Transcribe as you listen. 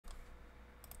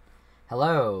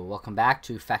Hello, welcome back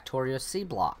to Factorio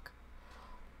Seablock,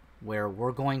 where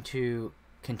we're going to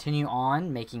continue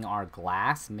on making our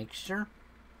glass mixture.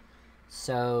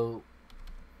 So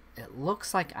it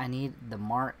looks like I need the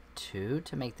Mark II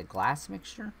to make the glass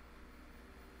mixture.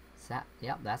 Is that?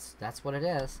 Yep, that's what it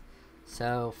is.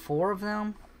 So 4 of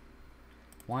them.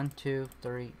 1, 2,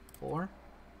 3, 4.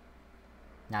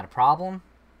 Not a problem.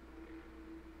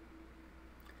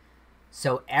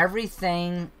 So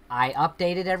everything, I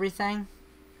updated everything,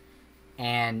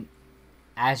 and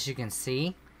as you can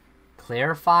see,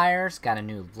 clarifiers got a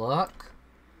new look.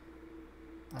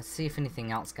 Let's see if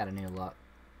anything else got a new look.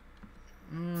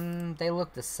 They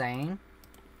look the same.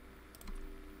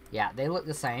 Yeah, they look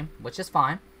the same, which is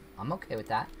fine. I'm okay with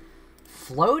that.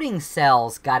 Floating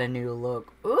cells got a new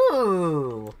look.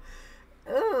 Ooh!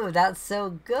 Ooh, that's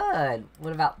so good.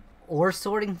 What about ore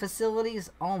sorting facilities?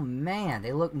 Oh man,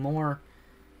 they look more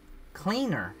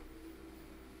cleaner.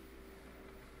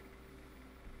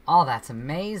 Oh, that's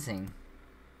amazing.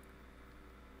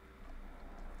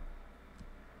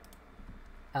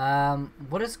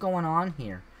 What is going on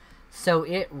here? So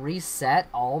it reset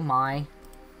all my...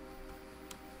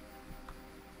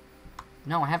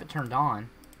 No, I have it turned on.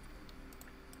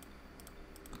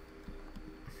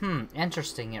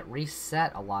 Interesting. It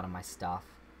reset a lot of my stuff.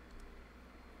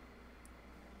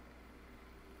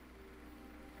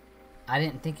 I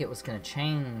didn't think it was going to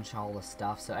change all the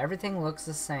stuff, so everything looks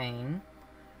the same.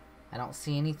 I don't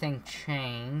see anything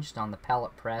changed on the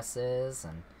pellet presses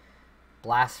and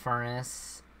blast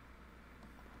furnace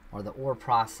or the ore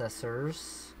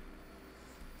processors.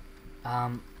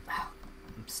 I'm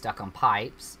stuck on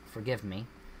pipes. Forgive me.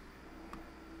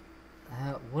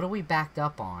 What are we backed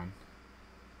up on?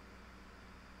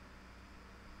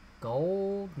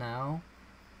 Gold? No.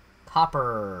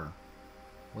 Copper.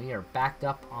 We are backed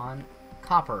up on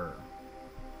copper.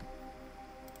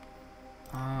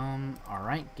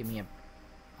 Alright, give me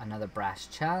another brass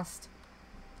chest.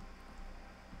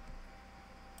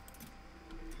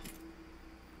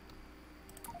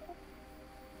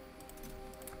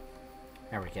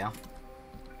 There we go.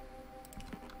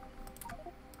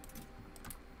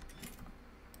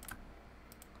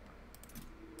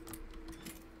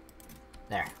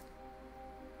 There.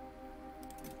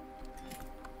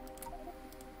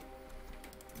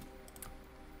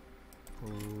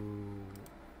 Ooh.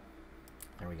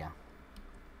 There we go.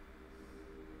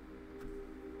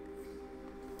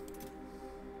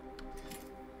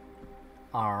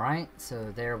 Alright,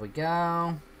 so there we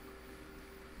go.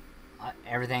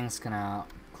 Everything's gonna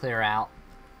clear out.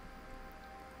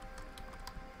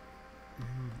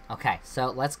 Okay,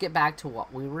 so let's get back to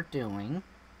what we were doing.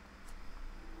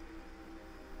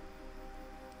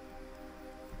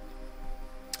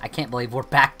 I can't believe we're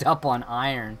backed up on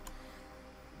iron.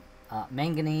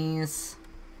 Manganese.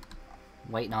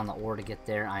 Waiting on the ore to get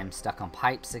there. I'm stuck on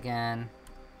pipes again.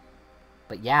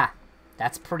 But yeah,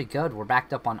 that's pretty good. We're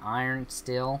backed up on iron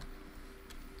still.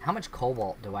 How much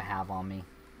cobalt do I have on me?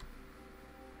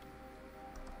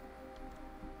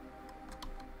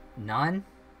 None?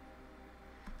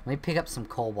 Let me pick up some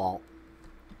cobalt.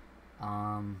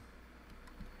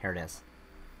 Here it is.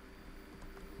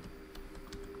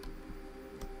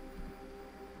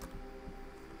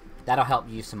 That'll help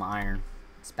use some iron.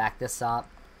 Let's back this up.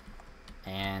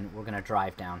 And we're going to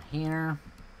drive down here.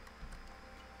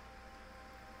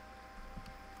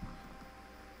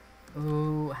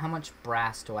 Ooh, how much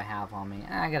brass do I have on me?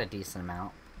 I got a decent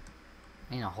amount.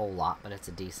 Ain't a whole lot, but it's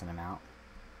a decent amount.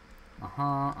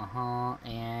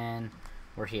 And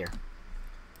we're here.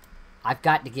 I've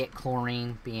got to get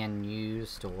chlorine being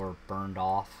used or burned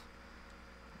off.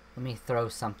 Let me throw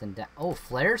something down. Oh,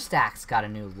 flare stack's got a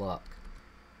new look.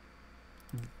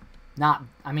 Not,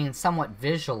 I mean, somewhat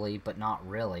visually, but not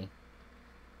really.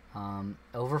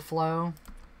 Overflow.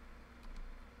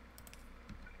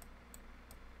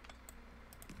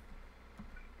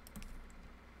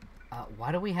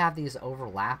 Why do we have these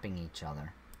overlapping each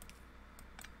other?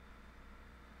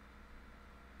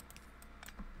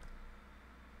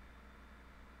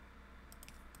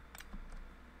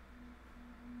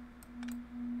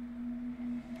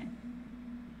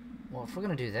 Well, if we're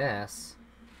gonna do this,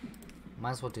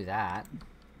 might as well do that.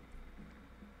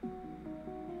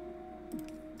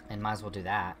 And might as well do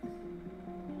that.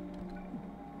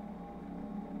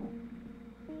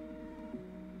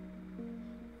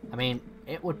 I mean,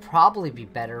 it would probably be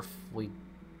better if we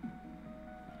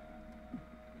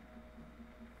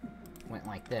went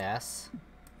like this.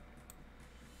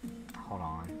 Hold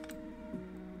on.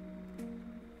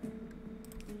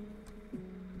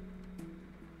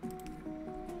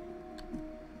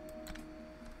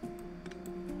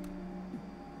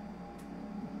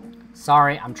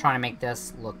 Sorry, I'm trying to make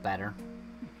this look better.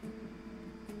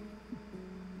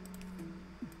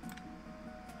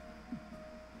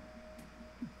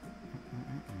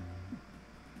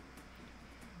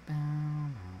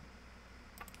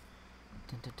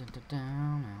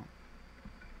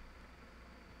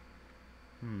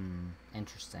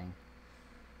 Interesting.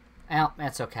 Well,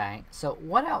 that's okay. So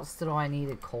what else did I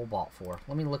needed cobalt for?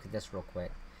 Let me look at this real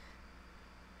quick.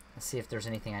 Let's see if there's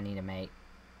anything I need to make.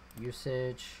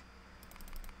 Usage.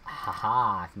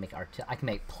 Haha, I can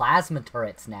make plasma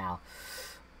turrets now.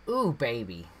 Ooh,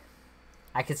 baby.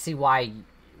 I could see why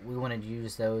we wanted to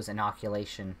use those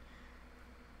inoculation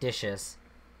dishes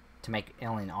to make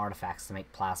alien artifacts to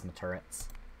make plasma turrets.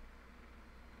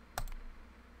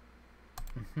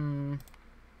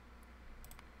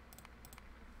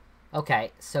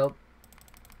 Okay, so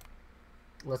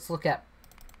let's look at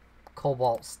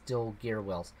cobalt steel gear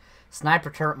wheels. Sniper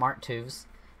turret Mark IIs.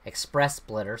 Express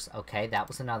splitters. Okay, that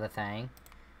was another thing.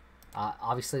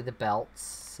 Obviously the belts.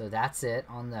 So that's it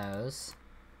on those.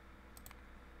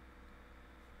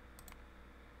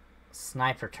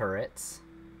 Sniper turrets.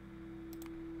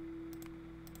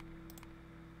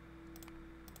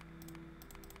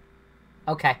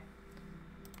 Okay.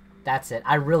 That's it.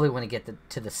 I really want to get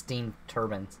to the steam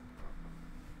turbines.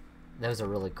 Those are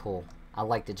really cool. I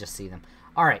like to just see them.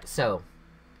 Alright, so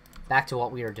back to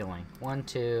what we are doing. 1,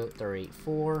 2, 3,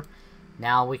 4.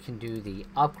 Now we can do the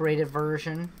upgraded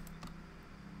version.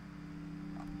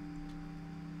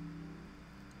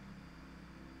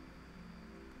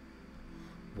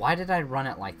 Why did I run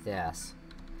it like this?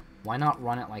 Why not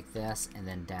run it like this and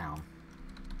then down?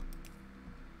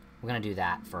 We're going to do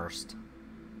that first.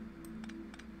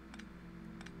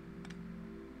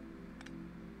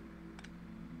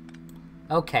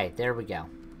 Okay, there we go.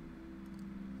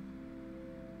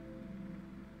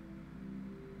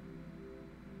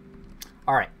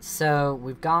 Alright, so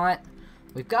we've got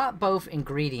both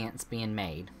ingredients being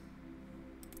made.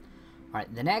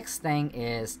 Alright, the next thing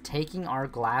is taking our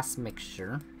glass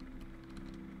mixture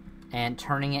and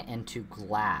turning it into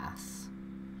glass.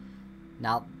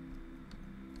 Now,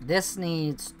 this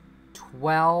needs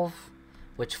 12,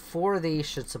 which 4 of these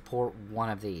should support one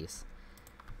of these.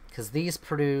 Because these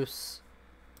produce...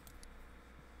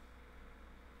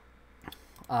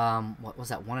 what was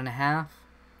that, 1.5?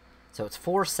 So it's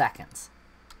 4 seconds.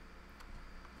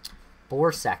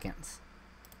 4 seconds.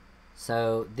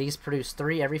 So these produce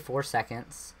 3 every 4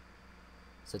 seconds.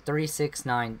 So 3, 6,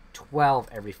 9, 12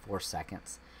 every 4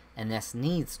 seconds. And this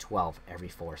needs 12 every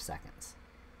 4 seconds.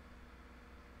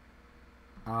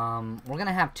 We're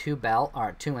gonna have 2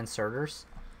 inserters.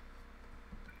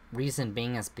 Reason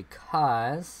being is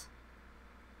because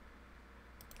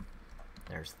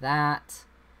there's that.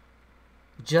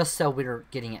 Just so we're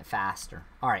getting it faster.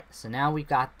 Alright, so now we've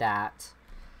got that.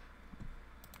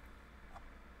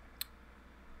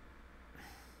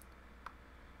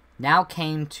 Now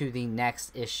came to the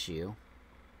next issue,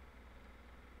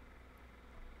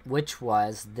 which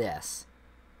was this.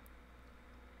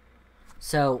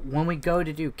 So when we go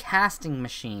to do casting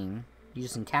machine,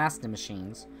 using casting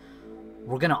machines,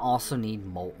 we're going to also need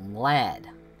molten lead,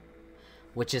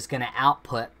 which is going to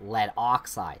output lead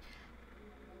oxide.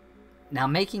 Now,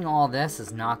 making all this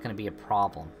is not going to be a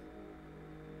problem.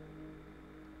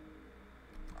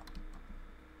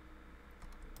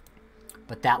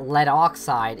 But that lead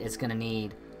oxide is going to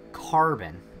need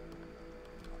carbon.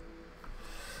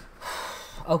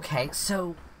 Okay,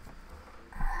 so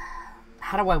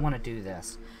how do I want to do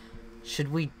this?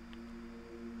 Should we...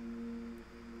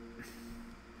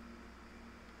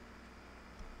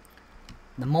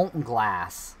 The molten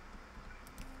glass...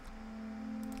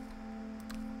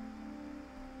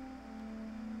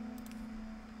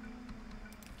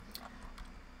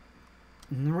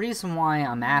 And the reason why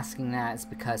I'm asking that is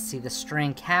because, see, the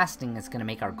strand casting is going to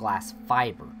make our glass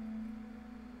fiber.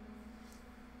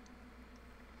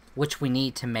 Which we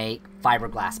need to make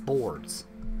fiberglass boards.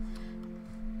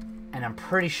 And I'm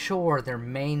pretty sure there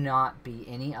may not be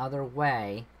any other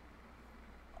way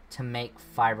to make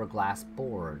fiberglass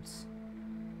boards.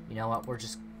 You know what, we're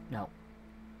just... No.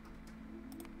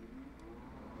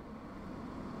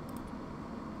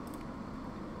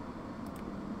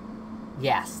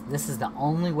 Yes, this is the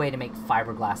only way to make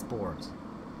fiberglass boards.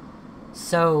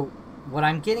 So, what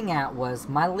I'm getting at was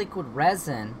my liquid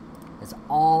resin is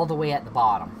all the way at the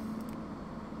bottom.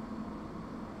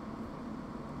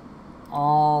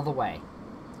 All the way.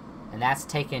 And that's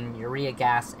taking urea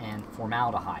gas and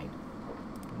formaldehyde.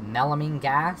 Melamine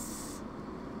gas,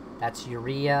 that's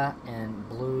urea and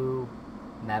blue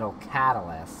metal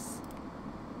catalyst.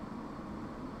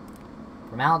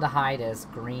 Formaldehyde is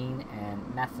green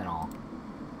and methanol.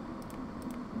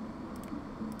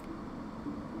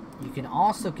 You can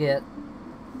also get...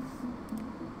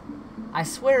 I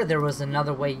swear there was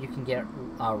another way you can get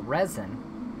resin.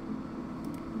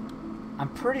 I'm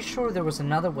pretty sure there was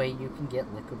another way you can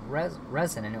get liquid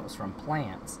resin, and it was from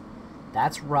plants.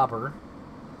 That's rubber.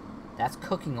 That's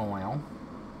cooking oil.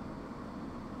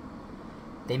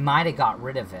 They might have got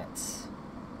rid of it.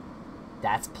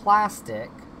 That's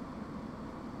plastic.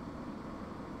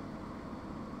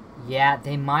 Yeah,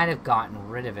 they might have gotten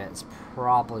rid of it. It's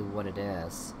probably what it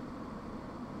is.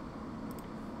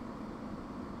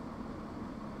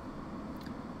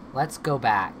 Let's go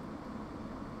back.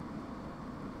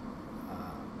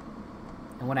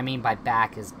 And what I mean by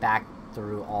back is back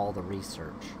through all the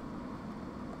research.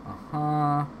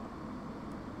 Uh-huh.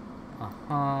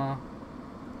 Uh-huh.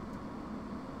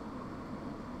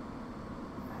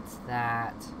 That's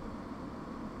that.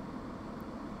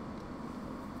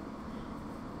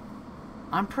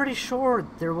 I'm pretty sure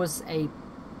there was a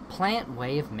plant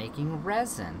way of making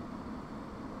resin.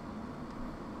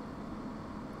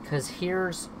 Because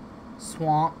here's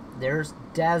swamp, there's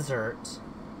desert.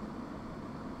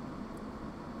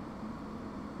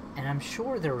 And I'm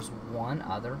sure there was one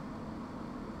other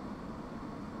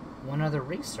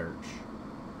research.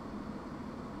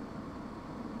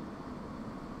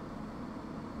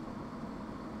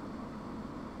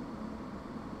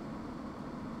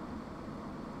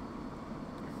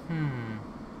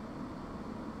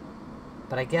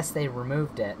 But I guess they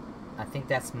removed it. I think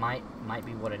that's might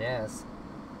be what it is.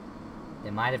 They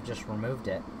might have just removed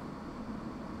it.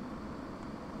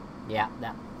 Yeah,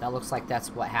 that looks like that's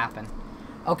what happened.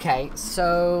 Okay,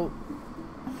 so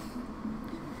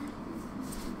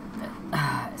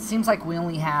it seems like we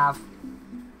only have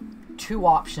 2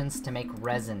 options to make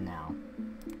resin now.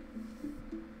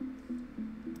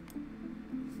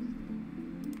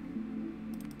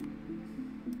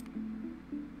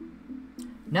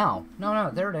 No,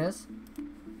 there it is.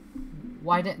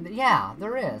 Why didn't... Yeah,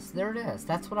 there is. There it is.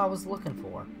 That's what I was looking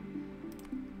for.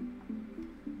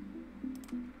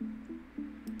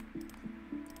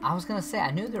 I was gonna say,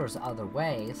 I knew there was other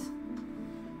ways.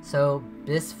 So,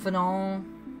 bisphenol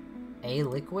A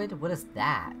liquid? What is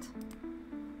that?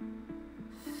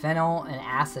 Phenyl and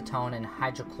acetone and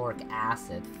hydrochloric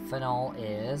acid. Phenol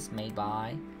is made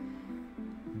by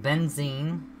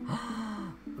benzene.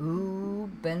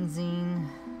 Ooh, benzene.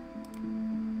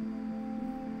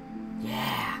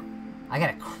 Yeah. I got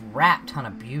a crap ton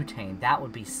of butane. That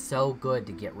would be so good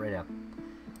to get rid of.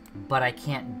 But I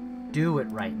can't do it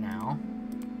right now.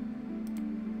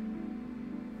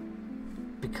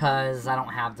 Because I don't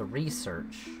have the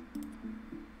research.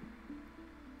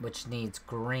 Which needs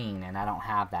green, and I don't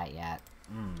have that yet.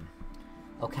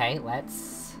 Okay,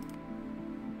 let's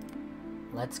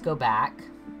go back.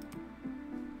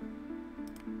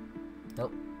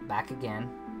 Nope, back again.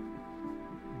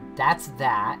 That's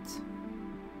that.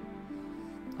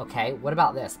 Okay, what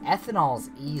about this? Ethanol's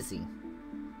easy.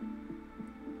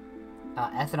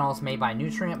 Ethanol's made by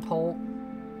nutrient pulp.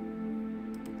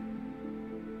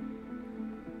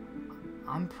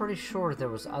 I'm pretty sure there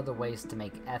was other ways to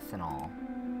make ethanol.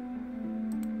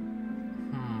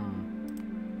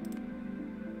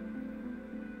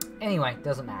 Anyway,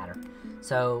 doesn't matter.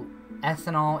 So,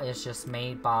 ethanol is just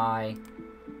made by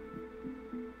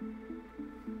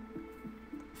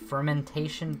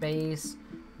fermentation base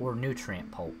or nutrient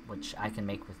pulp, which I can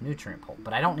make with nutrient pulp.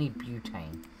 But I don't need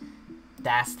butane.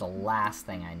 That's the last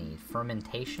thing I need.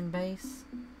 Fermentation base,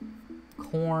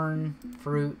 corn,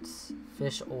 fruits,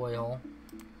 fish oil.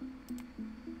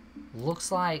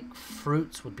 Looks like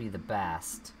fruits would be the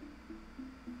best.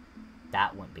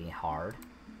 That wouldn't be hard.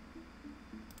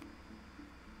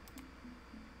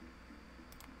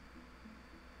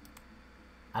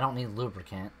 I don't need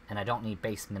lubricant, and I don't need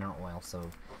base mineral oil,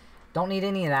 so don't need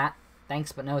any of that.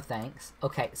 Thanks, but no thanks.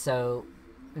 Okay, so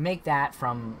we make that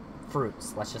from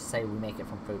fruits. Let's just say we make it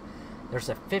from fruit. There's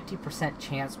a 50%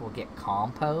 chance we'll get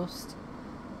compost.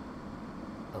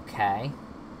 Okay.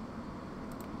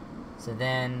 So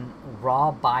then,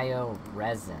 raw bio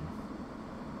resin.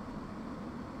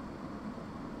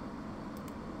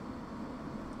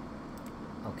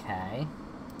 Okay.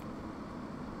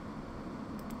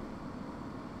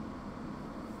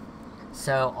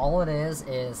 So all it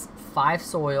is 5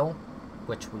 soil,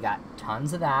 which we got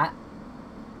tons of that.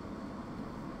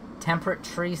 Temperate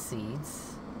tree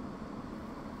seeds.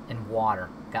 And water.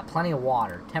 Got plenty of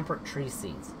water. Temperate tree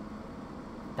seeds.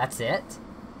 That's it?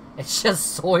 It's just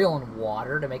soil and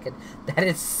water to make it. That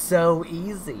is so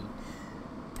easy.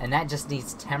 And that just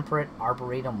needs temperate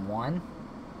arboretum 1.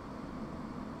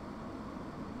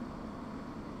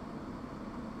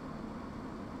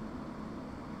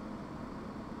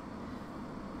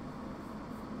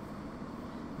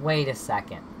 Wait a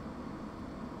second.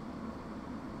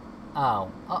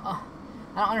 Oh. I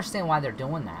don't understand why they're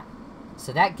doing that.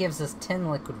 So that gives us 10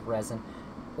 liquid resin.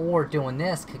 Or doing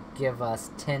this could give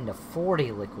us 10 to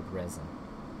 40 liquid resin.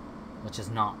 Which is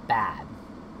not bad.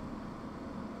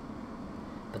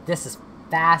 But this is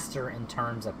faster in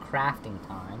terms of crafting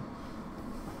time.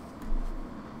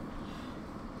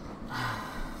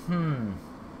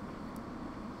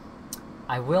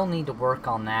 I will need to work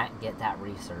on that and get that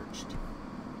researched.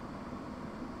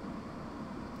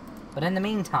 But in the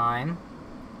meantime,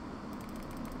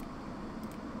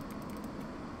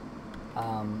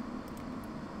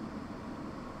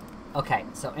 okay,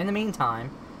 so in the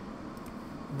meantime,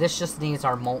 this just needs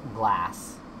our molten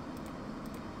glass.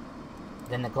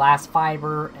 Then the glass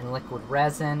fiber and liquid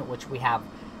resin, which we have.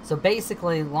 So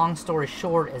basically, long story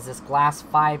short, is this glass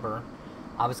fiber,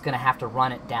 I was going to have to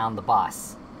run it down the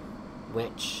bus,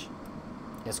 which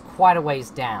is quite a ways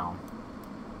down.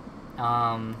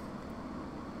 I'm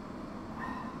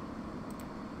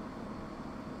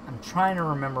trying to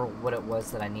remember what it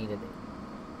was that I needed.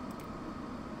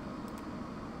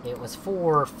 It was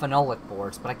for phenolic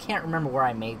boards, but I can't remember where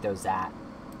I made those at.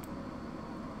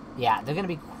 Yeah, they're going to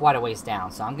be quite a ways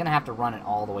down, so I'm going to have to run it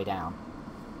all the way down.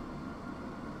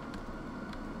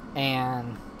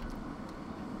 And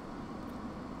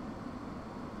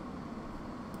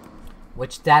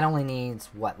which that only needs,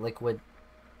 what, liquid?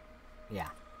 Yeah.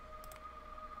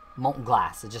 Molten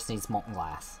glass. It just needs molten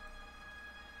glass.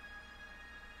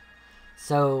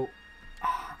 So,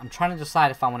 I'm trying to decide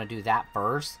if I want to do that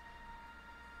first.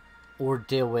 Or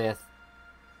deal with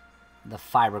the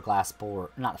fiberglass board.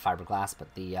 Not the fiberglass,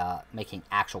 but the making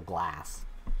actual glass.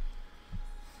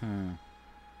 I'm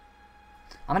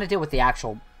going to deal with the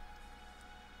actual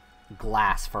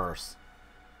glass first.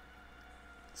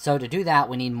 So to do that,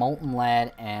 we need molten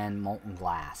lead and molten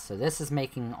glass. So this is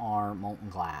making our molten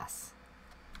glass.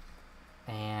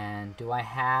 And do I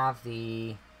have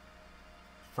the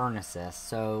furnaces?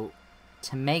 So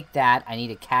to make that, I need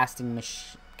a casting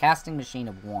machine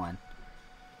of 1.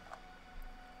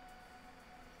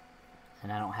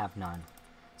 And I don't have none.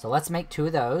 So let's make 2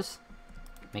 of those.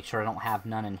 Make sure I don't have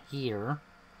none in here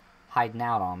hiding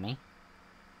out on me.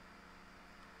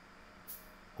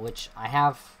 Which I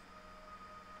have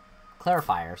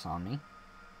clarifiers on me.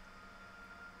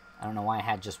 I don't know why I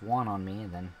had just 1 on me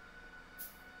and then...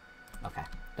 Okay,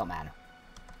 don't matter.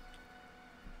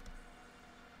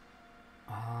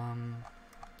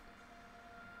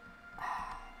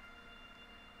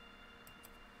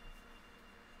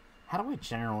 How do I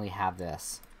generally have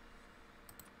this?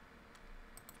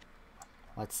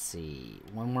 Let's see.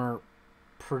 When we're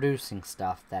producing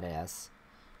stuff, that is.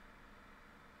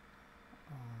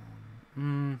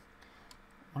 We're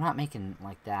not making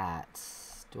like that.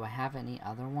 Do I have any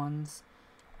other ones?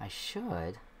 I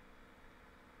should.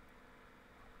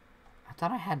 I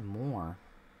thought I had more.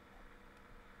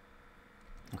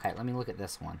 Okay, let me look at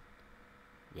this one.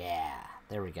 Yeah,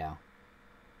 there we go.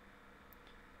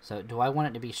 So, do I want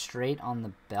it to be straight on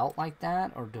the belt like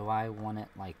that, or do I want it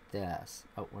like this?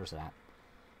 Oh, where's it at?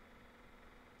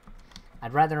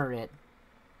 I'd rather it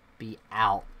be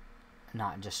out,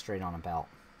 not just straight on a belt.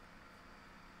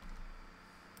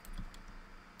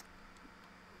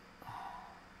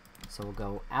 So we'll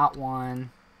go out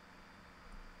 1.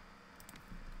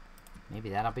 Maybe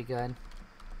that'll be good.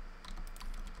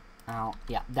 Out.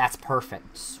 Yeah, that's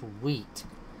perfect. Sweet.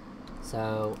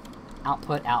 So,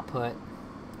 output, output.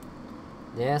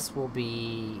 This will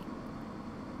be...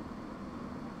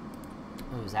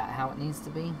 Oh, is that how it needs to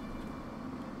be?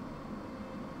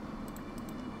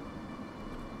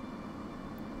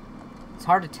 It's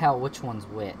hard to tell which one's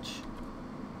which.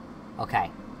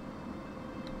 Okay.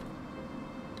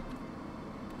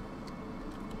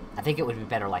 I think it would be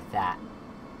better like that.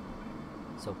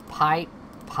 So pipe,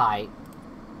 pipe.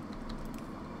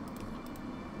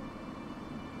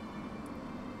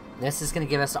 This is going to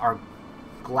give us our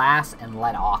glass and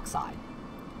lead oxide.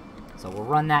 So we'll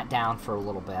run that down for a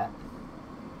little bit.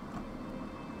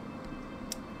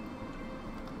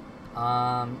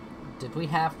 Did we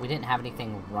have... We didn't have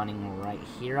anything running right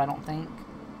here, I don't think.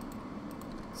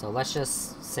 So let's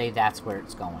just say that's where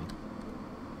it's going.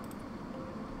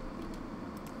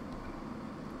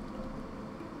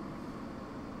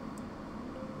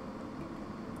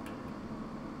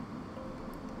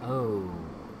 Oh,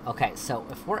 okay, so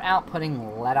if we're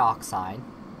outputting lead oxide,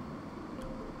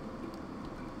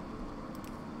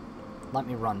 let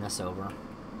me run this over.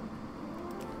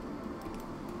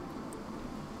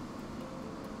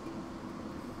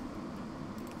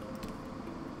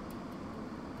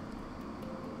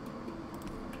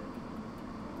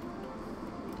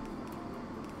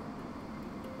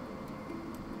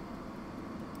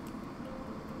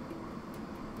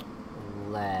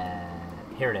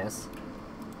 here it is.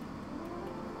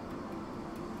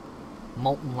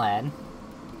 Molten lead.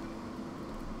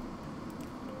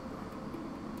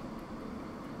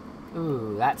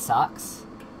 Ooh, that sucks.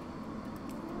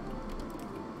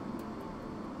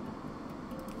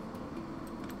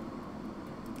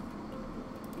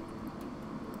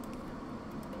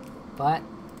 But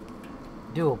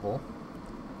doable.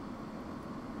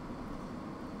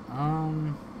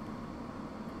 I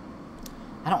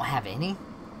don't have any.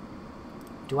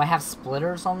 Do I have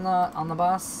splitters on the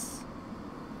bus?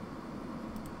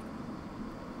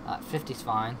 50's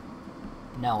fine.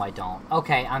 No, I don't.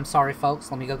 Okay, I'm sorry,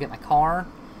 folks. Let me go get my car.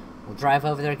 We'll drive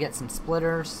over there, get some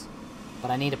splitters.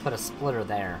 But I need to put a splitter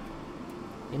there.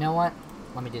 You know what?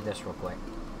 Let me do this real quick.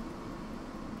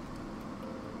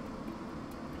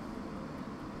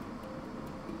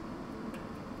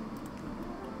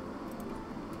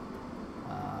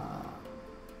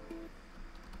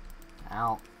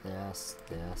 Out.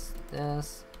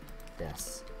 This.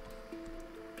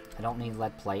 I don't need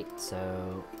lead plate,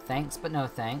 so thanks, but no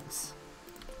thanks.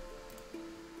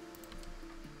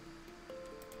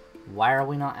 Why are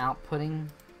we not outputting?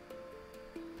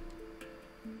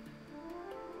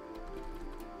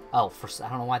 Oh, I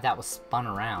don't know why that was spun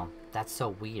around. That's so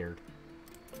weird.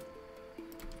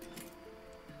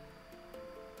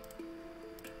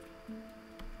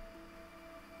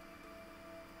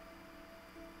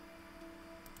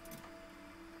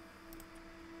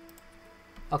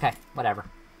 Okay, whatever.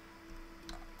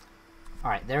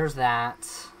 Alright, there's that.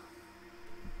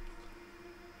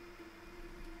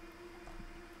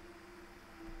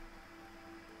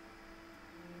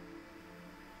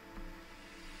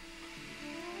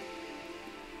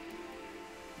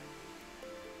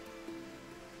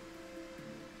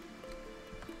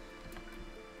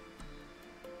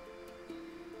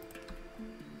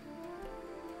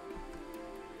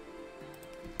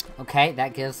 Okay,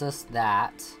 that gives us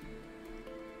that.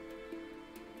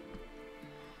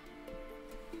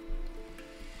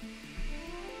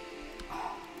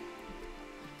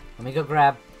 Let me go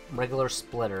grab regular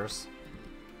splitters.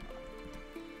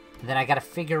 And then I gotta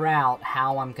figure out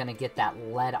how I'm gonna get that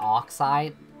lead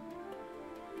oxide.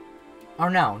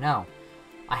 Or no.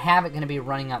 I have it gonna be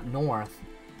running up north.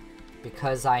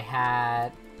 Because I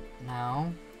had...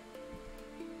 No,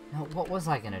 what was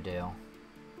I gonna do?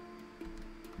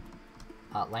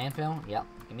 Landfill? Yep,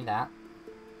 give me that.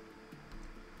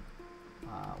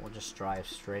 We'll just drive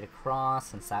straight across,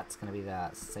 since that's gonna be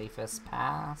the safest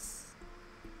pass.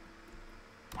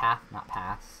 Path, not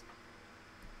pass.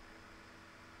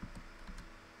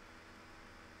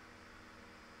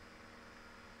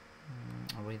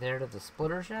 Are we there to the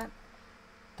splitters yet?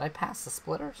 Did I pass the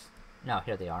splitters? No,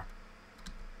 here they are.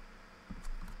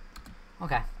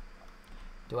 Okay.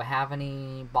 Do I have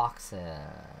any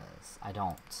boxes? I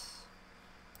don't.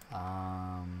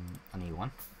 I need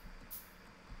one.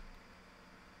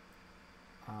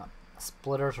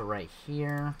 Splitters are right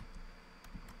here.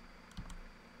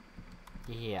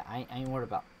 Yeah, I ain't worried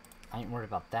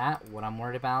about that. What I'm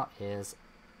worried about is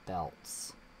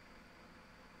belts.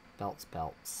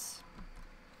 Belts.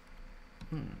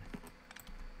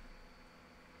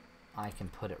 I can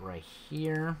put it right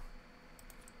here.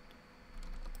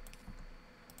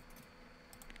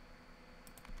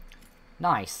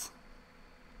 Nice.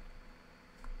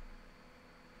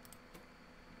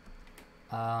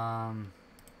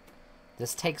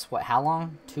 This takes what, how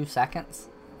long? 2 seconds?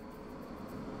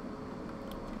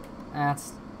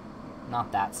 That's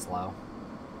not that slow.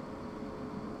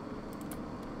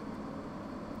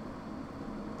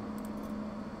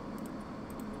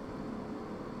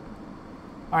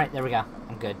 Alright, there we go.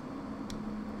 I'm good.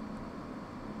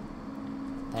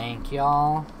 Thank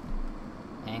y'all.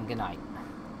 And good night.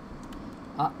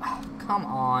 Come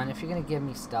on. If you're gonna give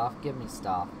me stuff, give me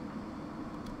stuff.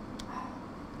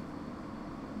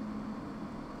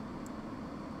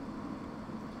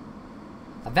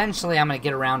 Eventually, I'm going to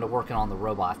get around to working on the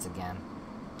robots again.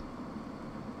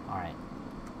 Alright.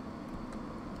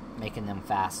 Making them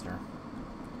faster.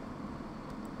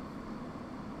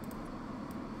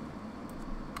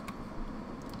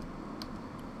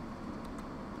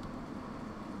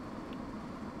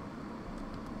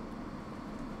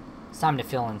 It's time to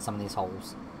fill in some of these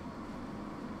holes.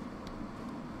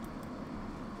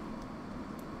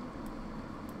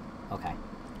 Okay.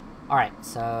 Alright,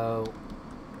 so...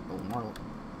 Ooh,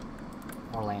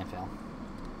 more landfill.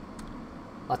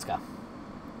 Let's go.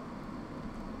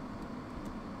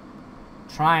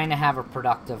 Trying to have a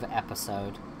productive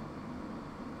episode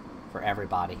for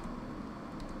everybody.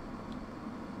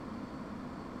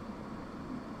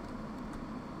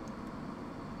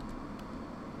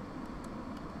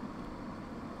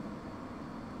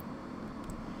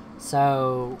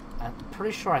 So, I'm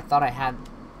pretty sure I thought I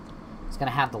was going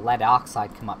to have the lead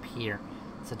oxide come up here.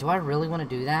 So do I really want to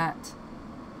do that?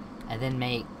 And then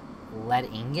make lead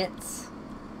ingots?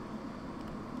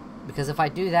 Because if I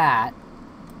do that,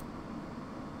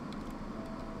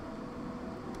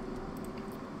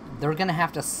 they're going to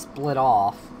have to split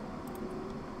off.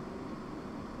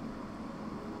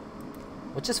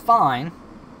 Which is fine.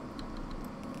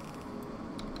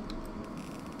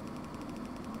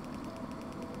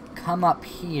 Come up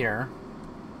here.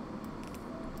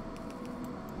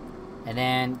 And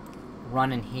then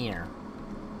run in here.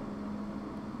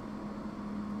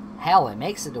 Hell, it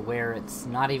makes it to where it's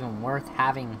not even worth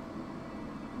having...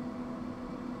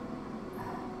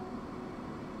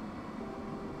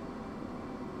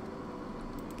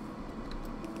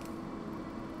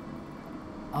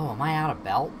 Oh, am I out of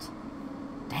belt?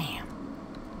 Damn.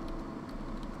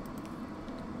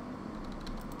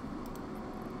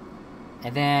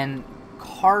 And then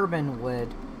carbon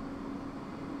would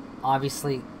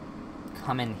obviously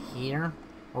come in here,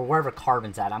 or wherever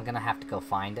carbon's at. I'm gonna have to go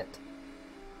find it.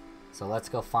 So let's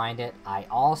go find it. I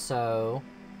also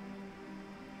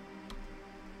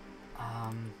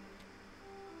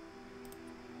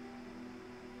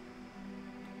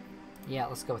yeah,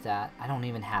 let's go with that. I don't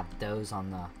even have those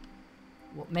on the...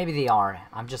 Well, maybe they are.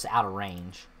 I'm just out of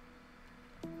range.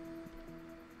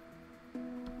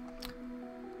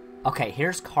 Okay,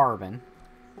 here's carbon.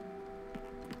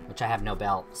 Which I have no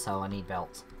belt, so I need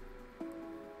belts.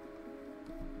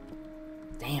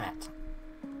 Damn it.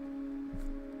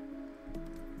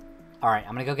 Alright,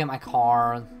 I'm gonna go get my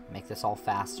car. Make this all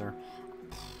faster.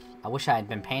 I wish I had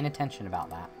been paying attention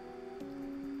about that.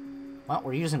 Well,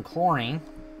 we're using chlorine.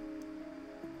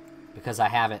 Because I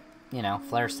have it, you know,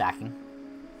 flare stacking.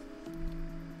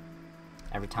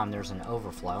 Every time there's an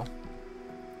overflow.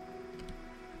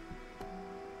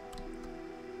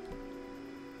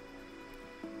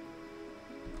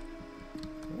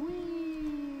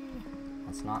 Whee!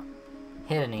 Let's not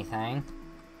hit anything.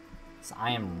 So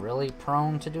I am really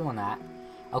prone to doing that.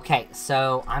 Okay,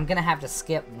 so I'm gonna have to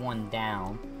skip one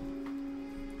down.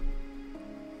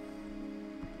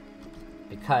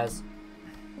 Because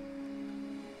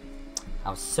I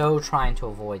was so trying to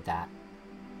avoid that.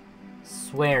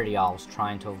 Swear to y'all, I was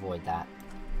trying to avoid that.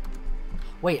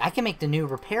 Wait, I can make the new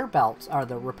repair belts, or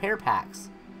the repair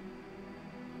packs.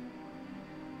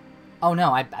 Oh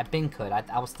no, I been could.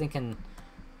 I was thinking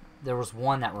there was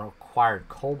one that required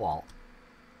cobalt.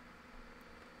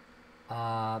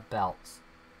 Belts.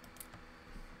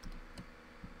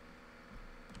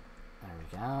 There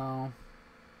we go.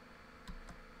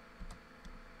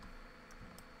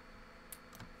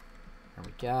 There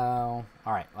we go.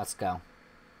 Alright, let's go.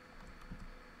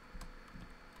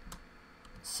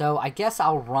 So, I guess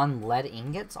I'll run lead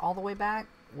ingots all the way back.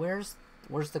 Where's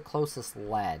the closest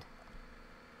lead?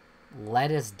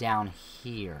 Lead is down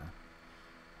here.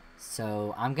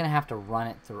 So, I'm gonna have to run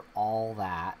it through all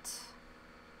that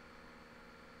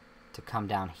to come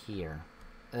down here.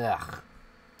 Ugh.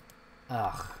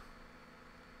 Ugh.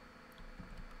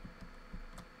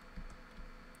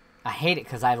 I hate it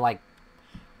because I like...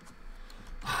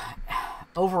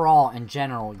 Overall, in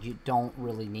general, you don't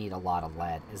really need a lot of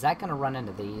lead. Is that going to run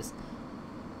into these?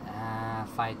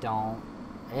 If I don't...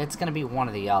 It's going to be one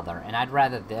or the other. And I'd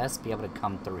rather this be able to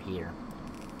come through here.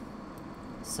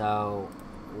 So,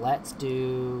 let's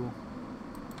do...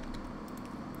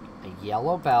 a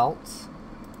yellow belt.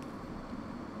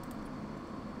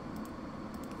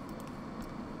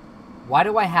 Why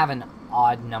do I have an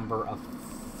odd number of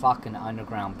fucking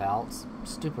underground belts?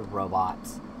 Stupid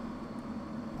robots.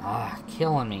 Ah,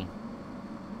 killing me.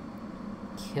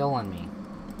 Killing me.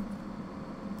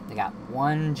 They got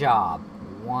one job.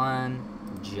 One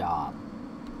job.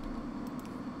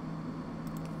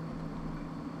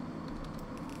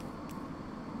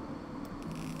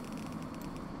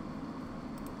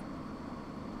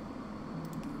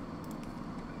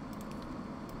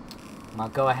 I'm gonna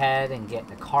go ahead and get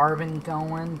the carbon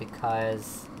going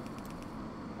because...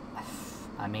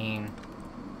 I mean...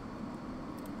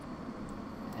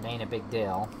 it ain't a big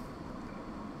deal.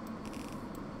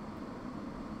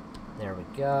 There we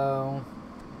go.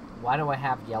 Why do I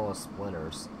have yellow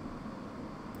splitters?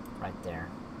 Right there.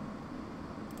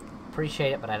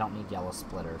 Appreciate it, but I don't need yellow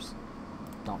splitters.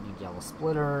 Don't need yellow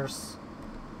splitters.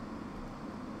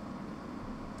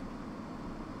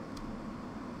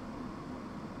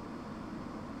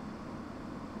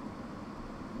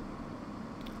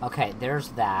 Okay, there's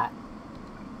that.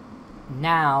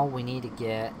 Now we need to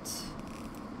get...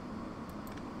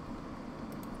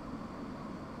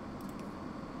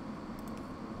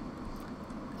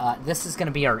 this is going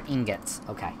to be our ingots.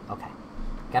 Okay, okay.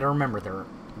 Gotta remember,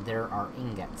 there are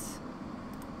ingots.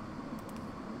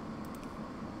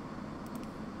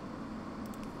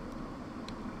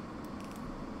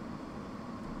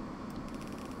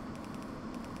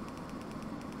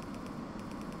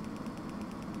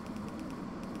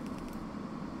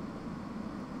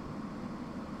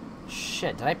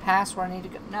 Shit, did I pass where I need to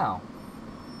go? No.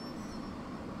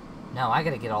 No, I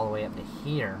gotta get all the way up to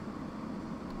here.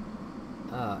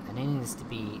 And it needs to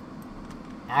be...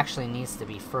 Actually needs to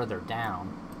be further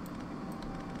down.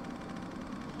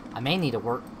 I may need to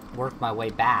work my way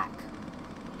back.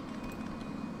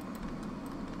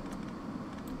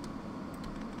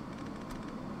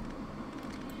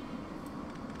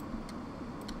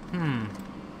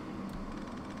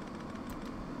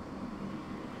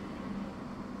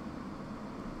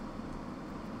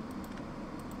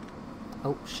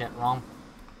 Oh, shit, wrong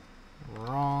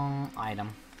item.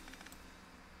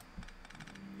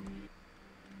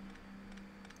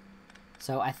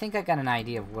 So, I think I got an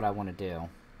idea of what I want to do.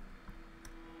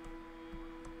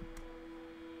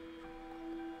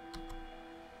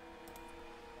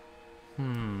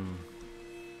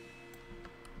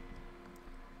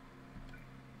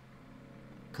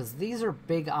 Because these are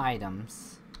big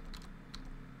items.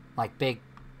 Like big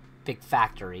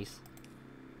factories.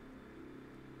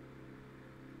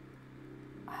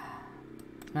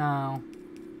 No.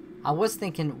 I was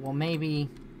thinking, well, maybe...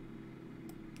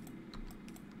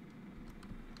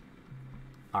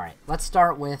 Alright, let's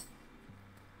start with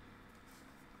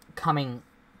coming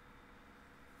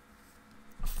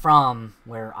from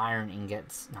where lead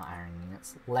ingots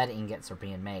are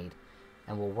being made.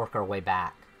 And we'll work our way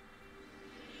back.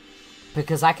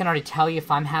 Because I can already tell you,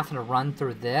 if I'm having to run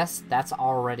through this, that's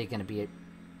already going to be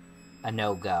a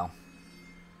no-go.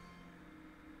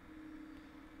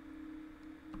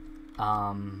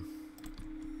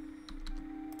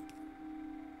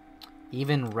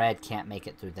 Even red can't make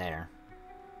it through there.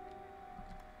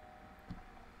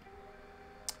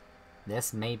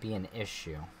 This may be an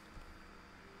issue.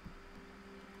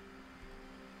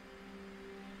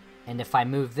 And if I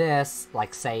move this,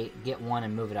 like say, get one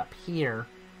and move it up here,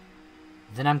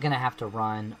 then I'm going to have to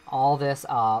run all this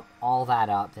up, all that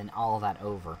up, then all that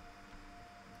over.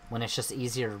 When it's just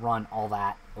easier to run all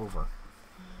that over.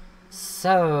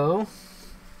 So,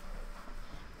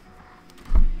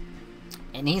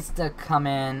 it needs to come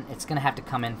in, it's going to have to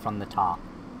come in from the top.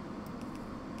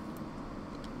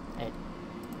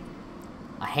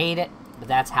 I hate it, but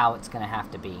that's how it's going to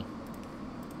have to be.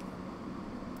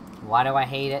 Why do I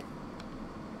hate it?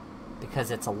 Because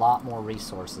it's a lot more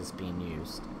resources being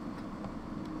used.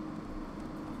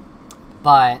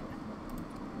 But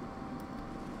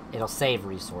it'll save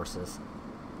resources.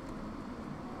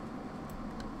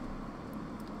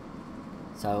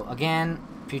 So again,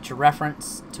 future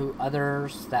reference to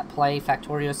others that play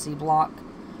Factorio Seablock.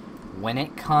 When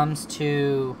it comes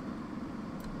to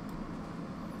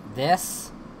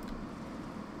this,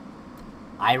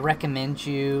 I recommend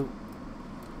you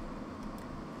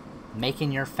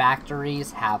making your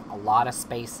factories have a lot of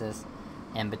spaces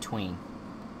in between.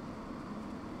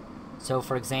 So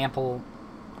for example,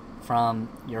 from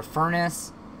your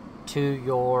furnace to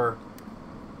your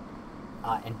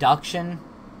induction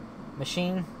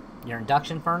machine, your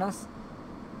induction furnace,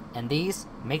 and these,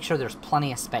 make sure there's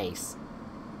plenty of space.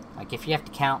 Like if you have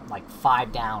to count like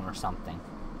 5 down or something,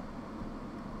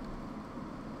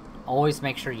 always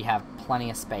make sure you have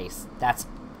plenty of space. That's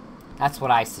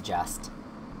what I suggest.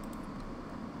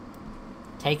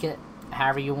 Take it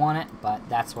however you want it, but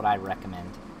that's what I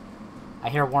recommend. I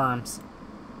hear worms.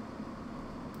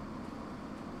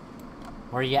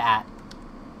 Where are you at?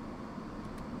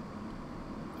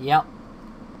 Yep.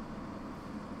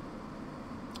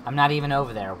 I'm not even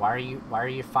over there. Why are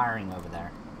you firing over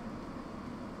there?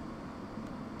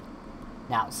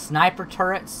 Now, sniper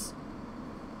turrets.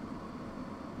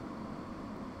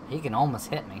 He can almost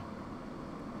hit me.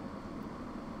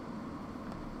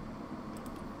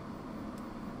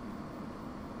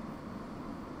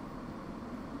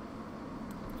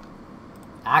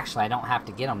 Actually, I don't have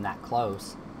to get him that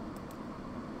close.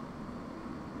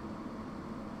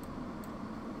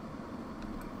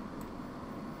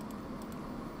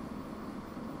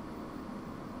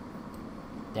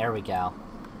 There we go.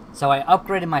 So I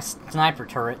upgraded my sniper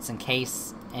turrets in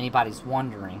case anybody's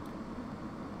wondering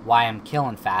why I'm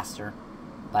killing faster.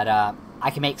 But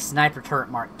I can make sniper turret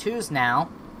Mark IIs now,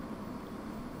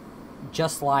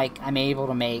 just like I'm able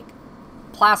to make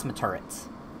plasma turrets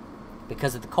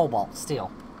because of the cobalt steel.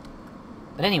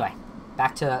 But anyway,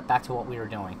 back to what we were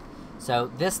doing. So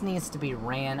this needs to be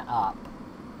ran up,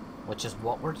 which is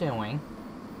what we're doing.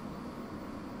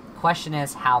 Question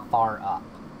is, how far up?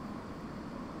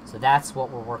 So that's what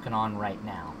we're working on right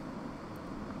now.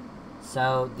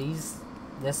 So this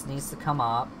needs to come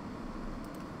up.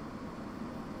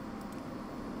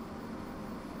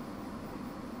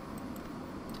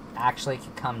 Actually, it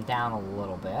can come down a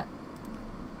little bit.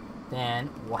 Then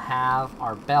we'll have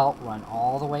our belt run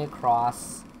all the way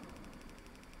across.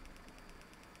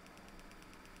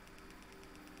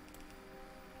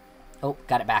 Oh,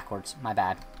 got it backwards. My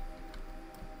bad.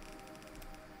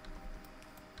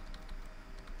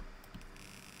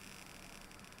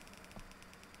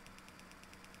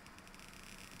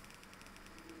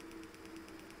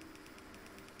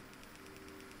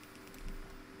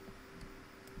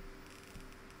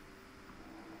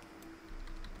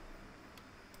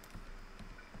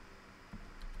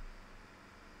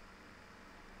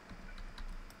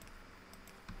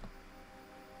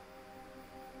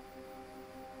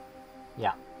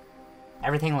 Yeah.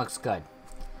 Everything looks good.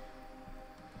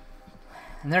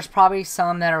 And there's probably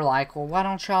some that are like, well, why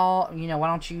don't y'all, why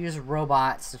don't you use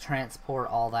robots to transport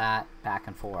all that back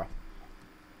and forth?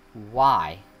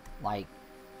 Why? Like,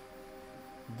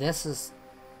 this is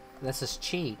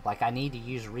cheap. Like, I need to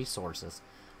use resources.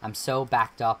 I'm so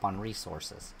backed up on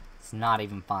resources. It's not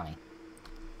even funny.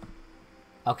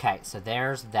 Okay, so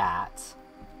there's that.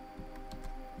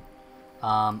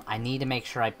 I need to make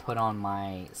sure I put on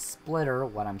my splitter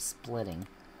what I'm splitting,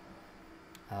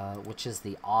 which is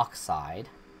the oxide,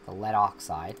 the lead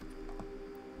oxide.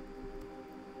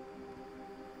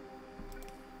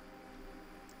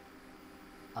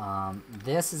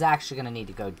 This is actually going to need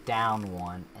to go down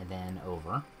one and then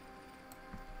over.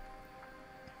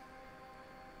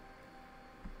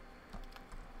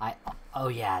 Oh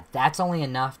yeah, that's only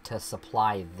enough to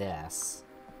supply this.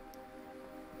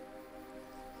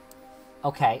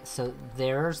 Okay, so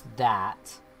there's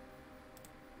that.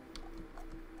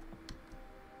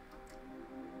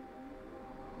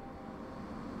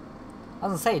 I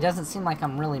was gonna say, it doesn't seem like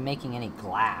I'm really making any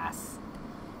glass.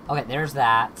 Okay, there's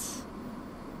that.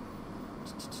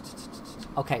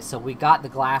 Okay, so we got the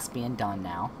glass being done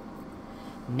now.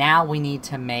 Now we need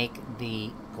to make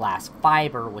the glass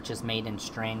fiber, which is made in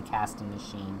Strand Casting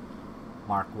Machine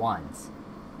Mark 1s.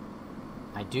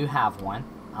 I do have one.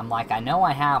 I'm like, I know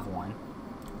I have one.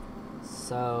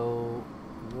 So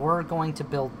we're going to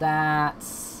build that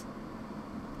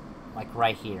like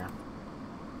right here.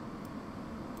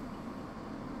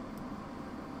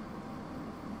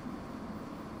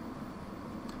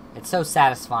 It's so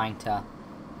satisfying to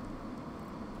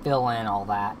fill in all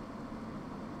that.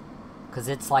 Because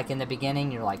it's like in the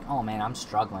beginning, you're like, oh man, I'm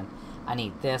struggling. I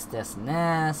need this, this, and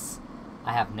this.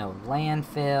 I have no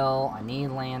landfill. I need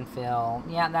landfill.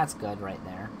 Yeah, that's good right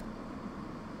there.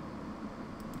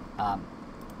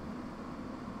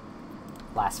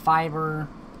 Glass fiber.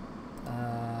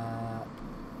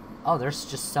 Oh, there's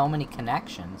just so many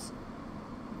connections.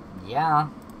 Yeah.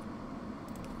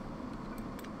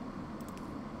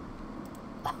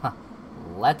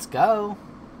 Let's go.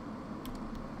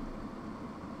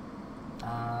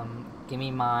 Give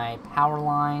me my power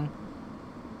line.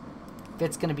 If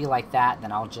it's gonna be like that,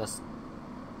 then I'll just...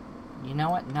 You know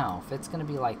what? No. If it's gonna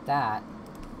be like that,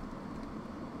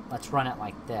 let's run it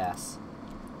like this.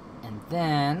 And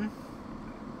then...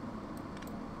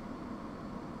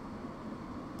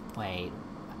 Wait.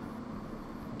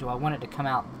 Do I want it to come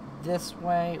out this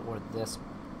way or this way?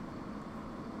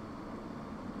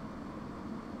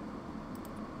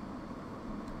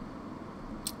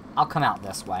 I'll come out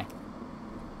this way.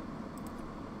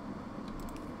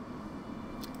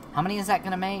 How many is that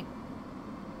going to make?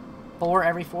 4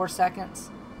 every 4 seconds?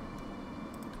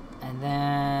 And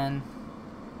then...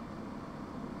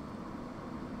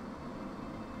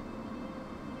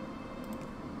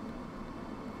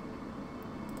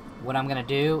 What I'm going to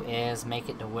do is make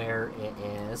it to where it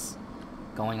is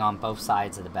going on both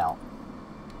sides of the belt.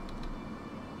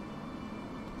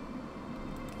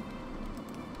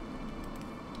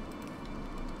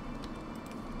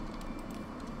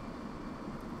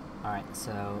 Alright,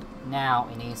 so now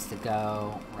it needs to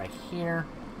go right here.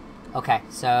 Okay,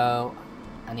 so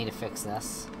I need to fix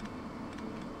this.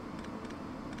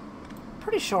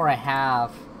 Pretty sure I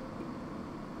have...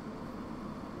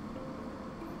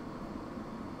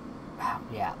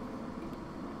 Yeah.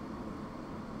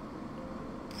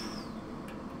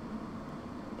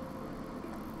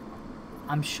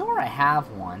 I'm sure I have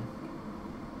one.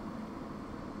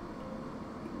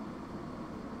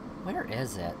 Where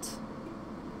is it?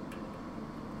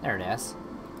 There it is.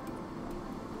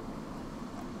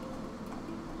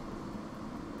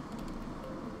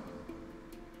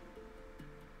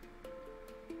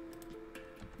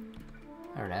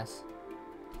 There it is.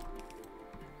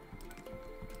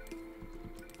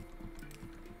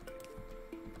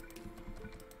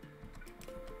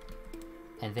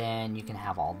 And then you can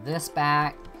have all this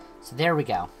back. So there we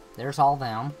go. There's all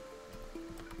them.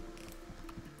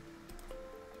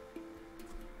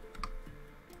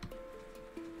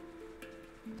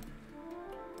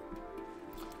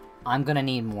 I'm gonna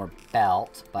need more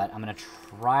belt, but I'm gonna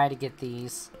try to get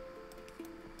these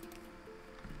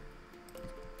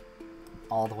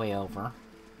all the way over.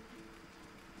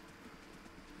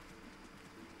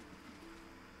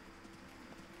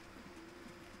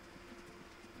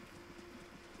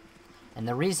 And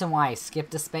the reason why I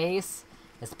skipped a space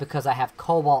is because I have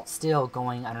cobalt steel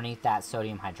going underneath that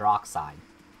sodium hydroxide.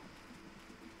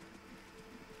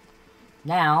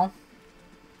 Now,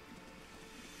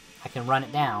 I can run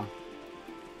it down.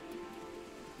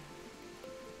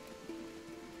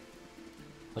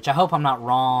 Which I hope I'm not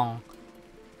wrong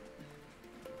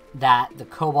that the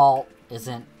cobalt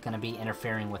isn't going to be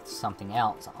interfering with something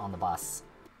else on the bus.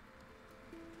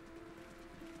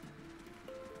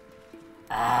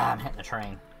 Ah, I'm hitting the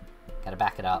train. Gotta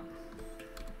back it up.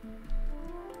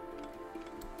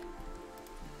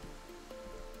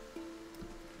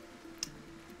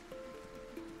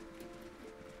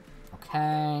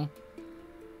 Okay.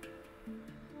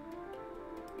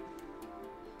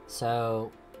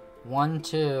 So, 1,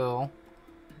 2,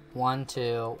 1,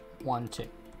 2, 1, 2.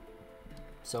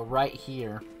 So right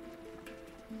here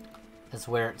is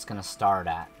where it's gonna start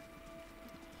at.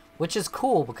 Which is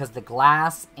cool because the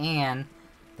glass and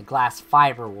the glass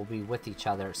fiber will be with each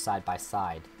other side by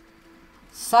side.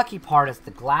 Sucky part is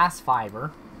the glass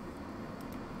fiber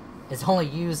is only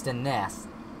used in this.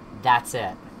 That's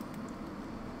it.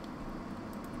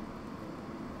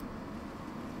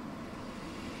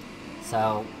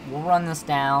 So we'll run this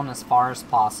down as far as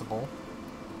possible.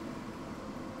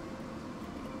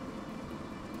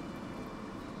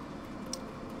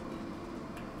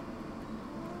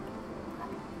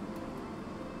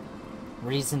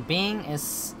 Reason being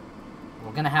is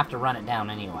we're gonna have to run it down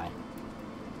anyway.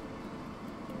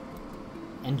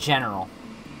 In general.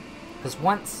 Because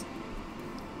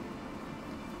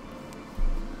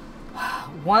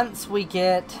once we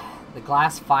get the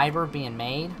glass fiber being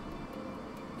made,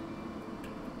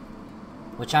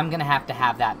 which I'm gonna have to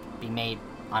have that be made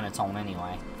on its own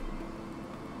anyway.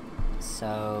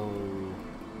 So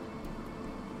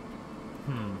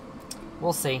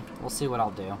we'll see. We'll see what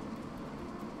I'll do.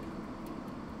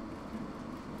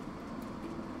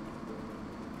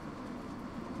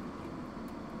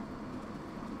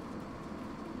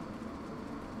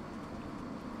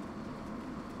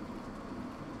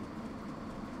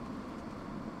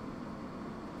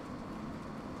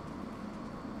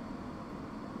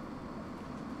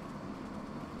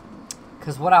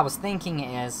 Because what I was thinking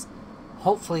is,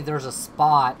 hopefully there's a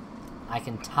spot I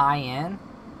can tie in.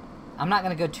 I'm not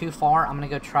going to go too far. I'm going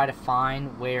to go try to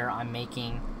find where I'm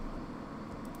making...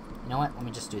 You know what? Let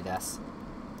me just do this.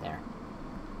 There.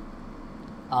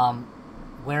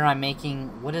 Where I'm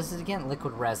making... What is it again?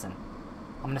 Liquid resin.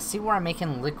 I'm going to see where I'm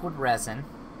making liquid resin.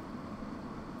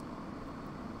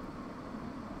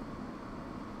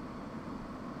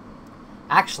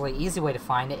 Actually, easy way to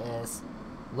find it is...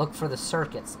 Look for the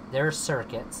circuits. There's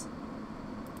circuits.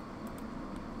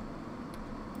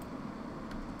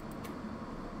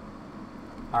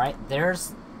 Alright,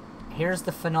 here's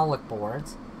the phenolic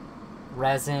boards.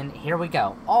 Resin, here we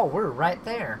go. Oh, we're right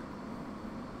there.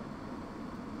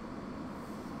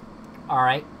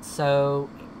 Alright, so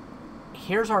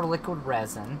here's our liquid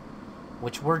resin,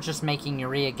 which we're just making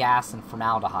urea gas and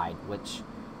formaldehyde, which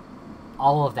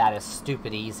all of that is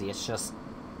stupid easy. It's just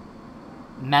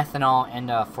methanol and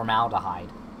formaldehyde.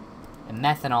 And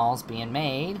methanol is being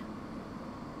made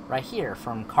right here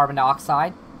from carbon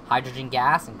dioxide, hydrogen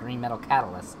gas, and green metal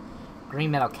catalyst.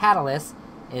 Green metal catalyst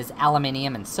is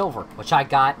aluminium and silver, which I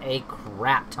got a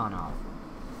crap ton of.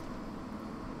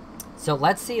 So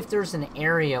let's see if there's an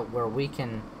area where we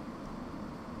can,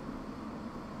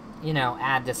 you know,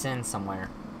 add this in somewhere.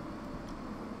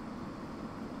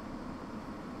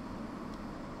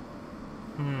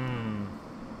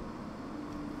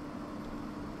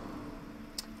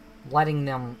 Letting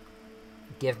them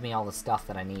give me all the stuff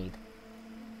that I need.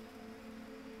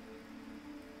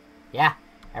 Yeah,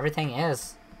 everything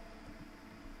is.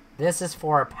 This is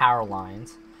for our power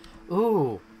lines.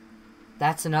 Ooh,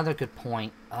 that's another good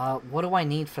point. What do I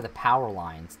need for the power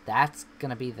lines? That's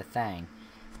gonna be the thing.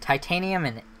 Titanium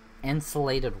and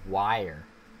insulated wire.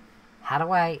 How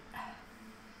do I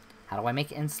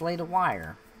make insulated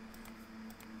wire?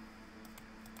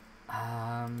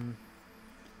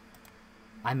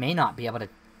 I may not be able to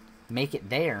make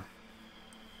it there.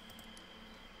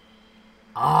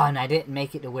 Oh, and I didn't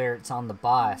make it to where it's on the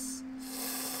bus.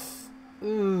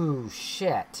 Ooh,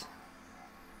 shit.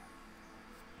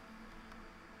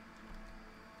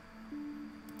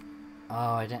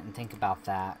 Oh, I didn't think about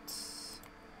that.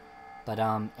 But,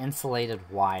 insulated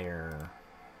wire.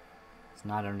 It's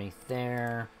not underneath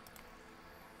there.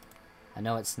 I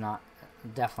know it's not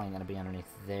definitely going to be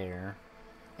underneath there.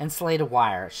 Insulated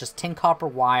wire. It's just tin copper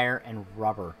wire and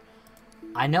rubber.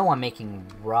 I know I'm making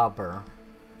rubber.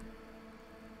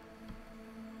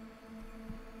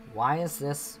 Why is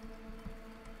this...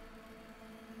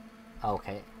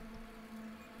 Okay.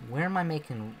 Where am I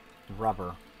making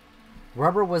rubber?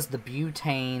 Rubber was the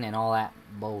butane and all that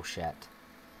bullshit.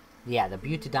 Yeah, the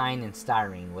butadiene and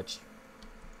styrene, which...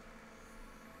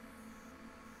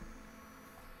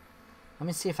 Let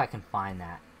me see if I can find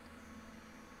that.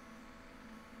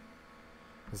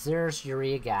 There's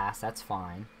urea gas, that's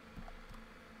fine.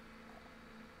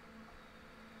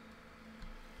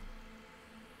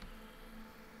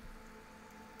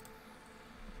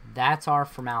 That's our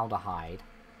formaldehyde.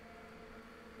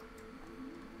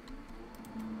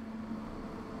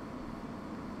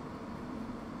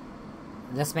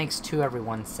 This makes 2 every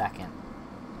 1 second.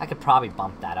 I could probably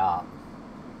bump that up.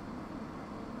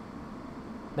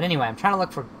 But anyway, I'm trying to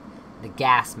look for the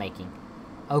gas making.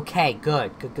 Okay,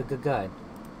 good. Good.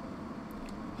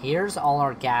 Here's all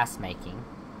our gas making.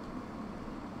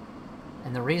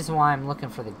 And the reason why I'm looking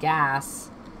for the gas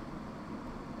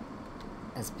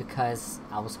is because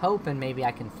I was hoping maybe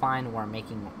I can find where I'm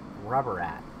making rubber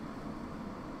at.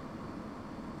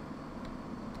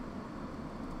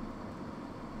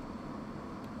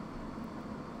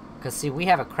 Because, see, we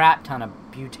have a crap ton of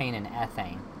butane and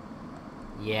ethane.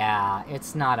 Yeah,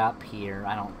 it's not up here,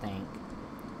 I don't think.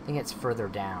 I think it's further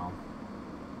down.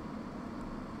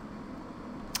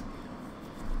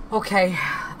 Okay,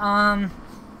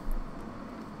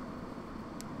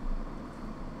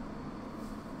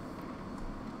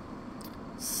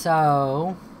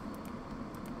 so...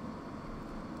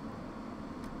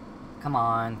 Come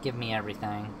on, give me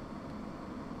everything.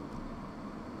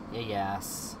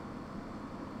 Yes.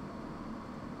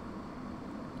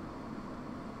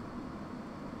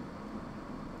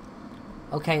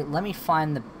 Okay, let me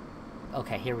find the...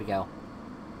 Okay, here we go.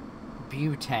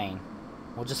 Butane.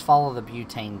 We'll just follow the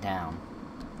butane down.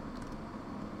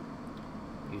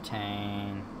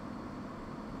 Butane.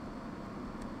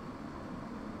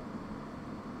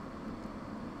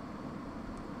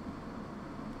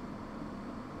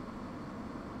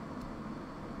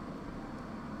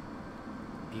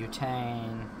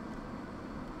 Butane.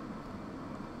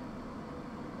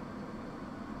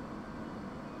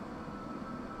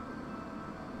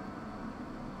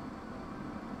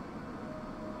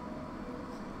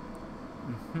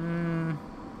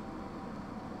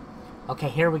 Okay,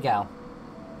 here we go.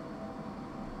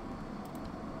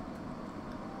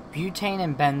 Butane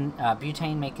and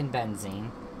butane making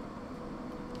benzene,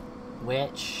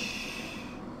 which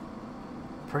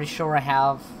pretty sure I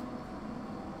have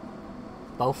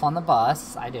both on the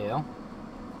bus. I do.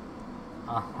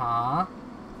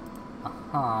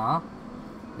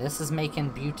 This is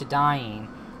making butadiene.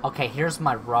 Okay, here's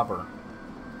my rubber.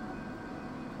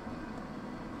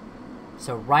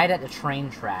 So right at the train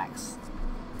tracks.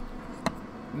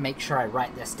 Make sure I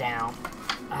write this down.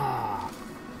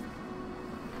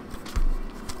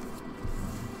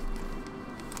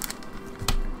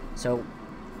 So,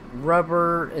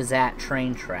 rubber is at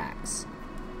train tracks.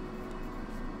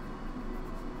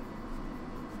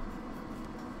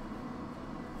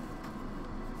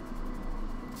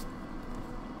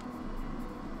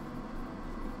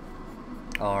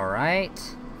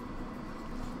 Alright.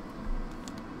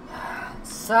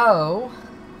 So...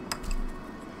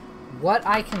 what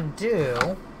I can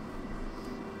do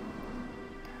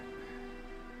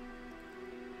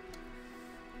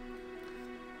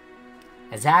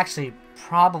is actually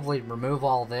probably remove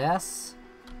all this.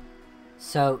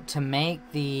 So to make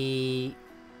the,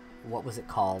 what was it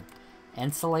called?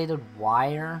 Insulated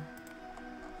wire.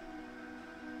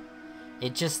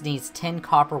 It just needs tin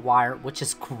copper wire, which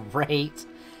is great,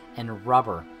 and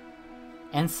rubber.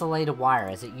 Insulated wire.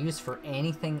 Is it used for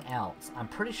anything else? I'm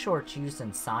pretty sure it's used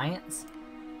in science.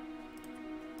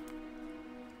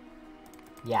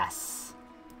 Yes.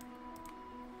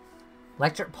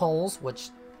 Electric poles, which,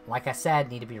 like I said,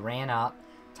 need to be ran up.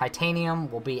 Titanium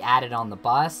will be added on the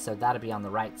bus, so that'll be on the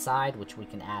right side, which we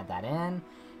can add that in.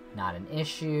 Not an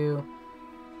issue.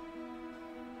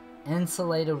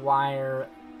 Insulated wire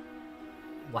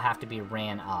will have to be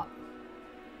ran up.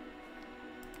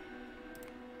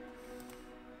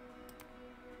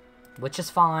 Which is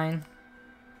fine.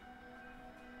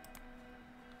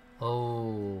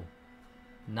 Oh,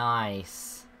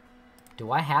 nice.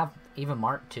 Do I have even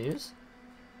Mark IIs?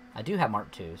 I do have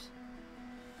Mark IIs.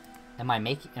 Am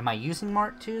I using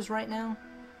Mark IIs right now?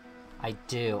 I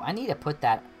do. I need to put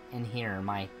that in here in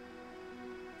my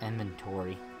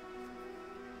inventory.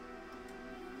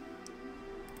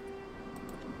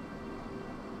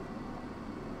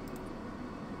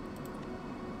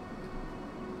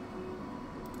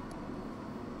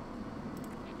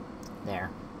 There.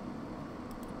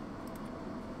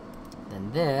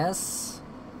 Then this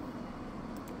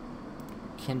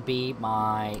can be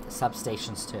my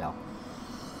substations too.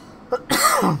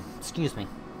 Excuse me.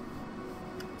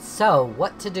 So,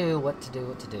 what to do, what to do,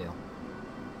 what to do.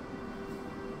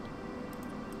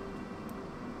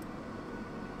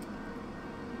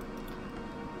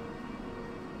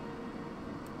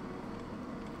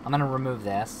 I'm gonna remove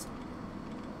this.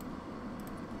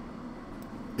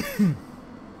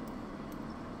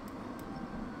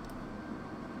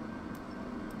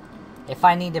 If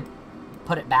I need to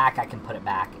put it back, I can put it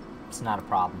back. It's not a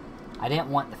problem. I didn't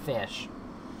want the fish.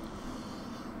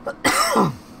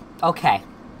 Okay.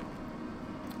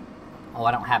 Oh,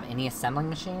 I don't have any assembling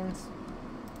machines?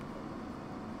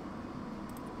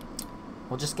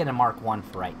 We'll just get a Mark 1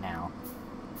 for right now.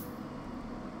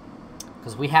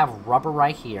 Because we have rubber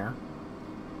right here.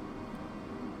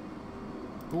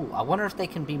 Ooh, I wonder if they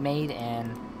can be made in...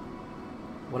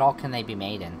 What all can they be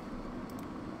made in?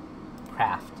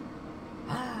 Craft.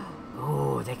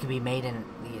 Ooh, they could be made in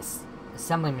the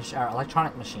assembly machine or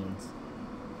electronic machines.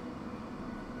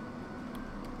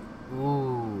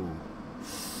 Ooh.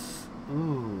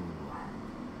 Ooh.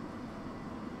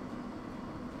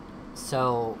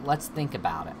 So, let's think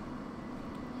about it.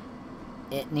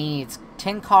 It needs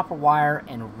tin copper wire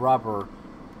and rubber,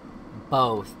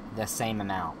 both the same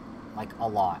amount. Like, a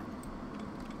lot.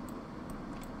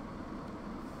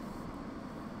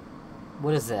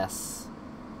 What is this?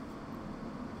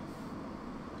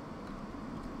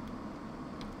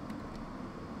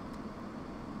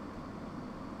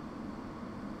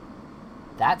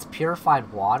 That's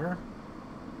purified water?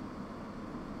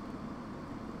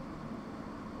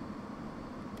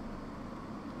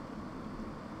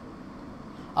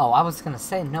 Oh, I was gonna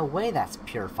say, no way that's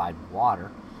purified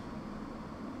water.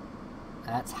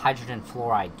 That's hydrogen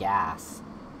fluoride gas.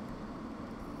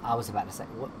 I was about to say,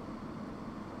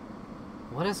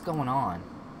 what is going on?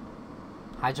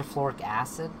 Hydrofluoric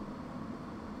acid?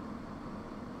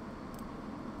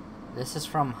 This is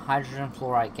from hydrogen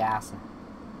fluoride gas.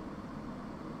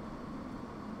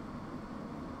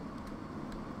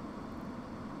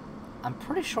 I'm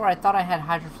pretty sure I thought I had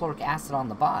hydrofluoric acid on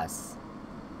the bus.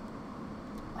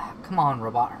 Come on,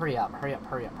 robot. Hurry up, hurry up,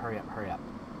 hurry up, hurry up, hurry up.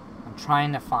 I'm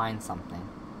trying to find something.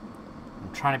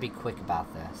 I'm trying to be quick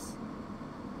about this.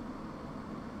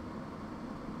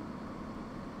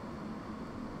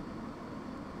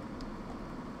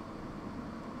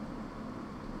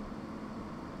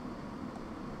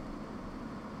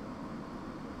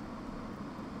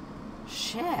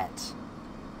 Shit.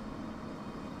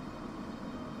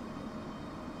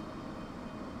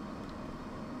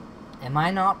 Am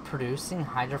I not producing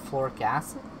hydrofluoric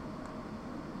acid?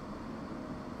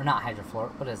 Or not hydrofluoric,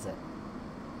 what is it?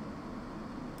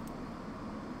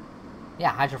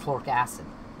 Yeah, hydrofluoric acid.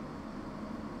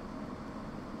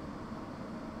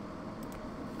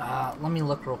 Let me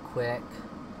look real quick.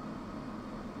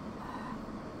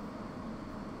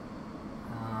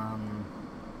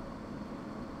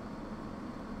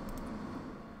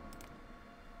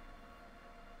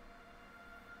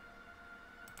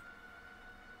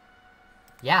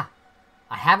 Yeah,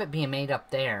 I have it being made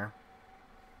up there.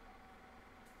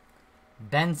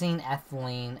 Benzene,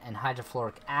 ethylene, and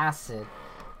hydrofluoric acid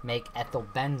make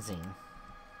ethylbenzene.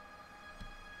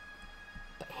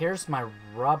 But here's my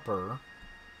rubber.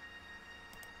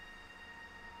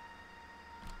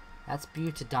 That's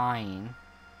butadiene.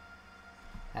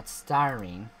 That's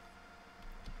styrene.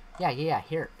 Yeah,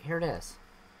 here it is.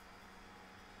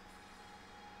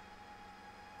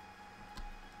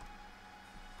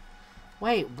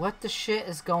 Wait, what the shit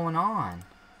is going on?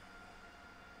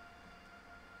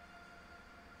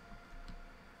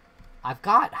 I've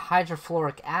got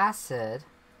hydrofluoric acid.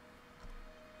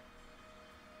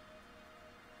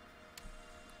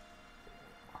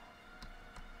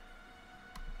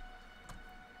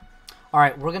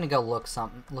 Alright, we're gonna go look at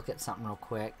something real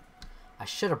quick. I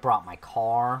should have brought my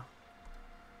car.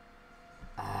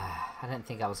 I didn't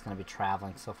think I was gonna be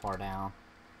traveling so far down.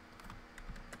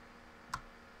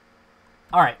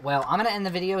 Alright, well, I'm going to end the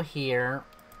video here.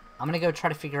 I'm going to go try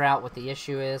to figure out what the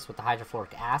issue is with the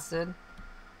hydrofluoric acid.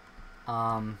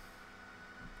 Because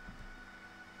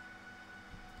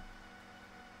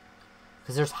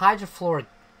there's hydrofluoric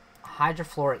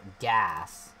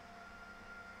gas.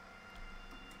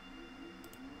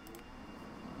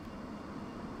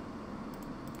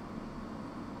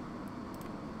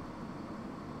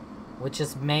 which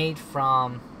is made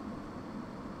from...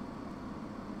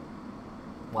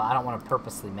 Well, I don't want to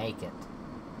purposely make it.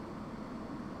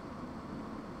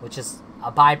 Which is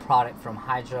a byproduct from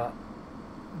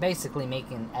basically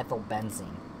making ethyl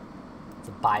benzene. It's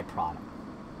a byproduct.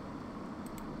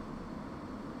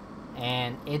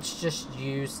 And it's just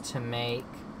used to make...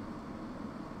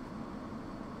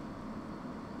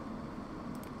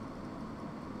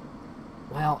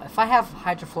 Well, if I have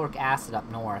hydrofluoric acid up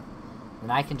north, then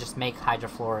I can just make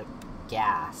hydrofluoric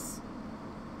gas.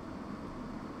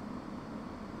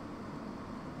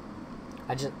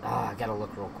 I gotta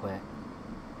look real quick.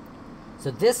 So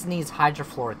this needs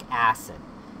hydrofluoric acid,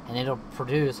 and it'll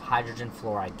produce hydrogen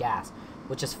fluoride gas,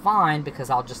 which is fine because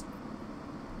I'll just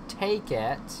take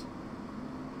it.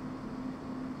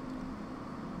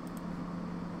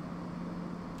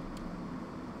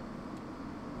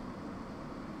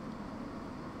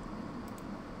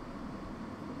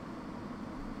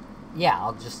 Yeah,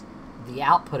 I'll just, the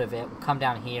output of it will come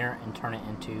down here and turn it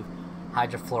into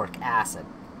hydrofluoric acid.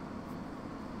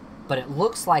 But it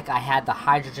looks like I had the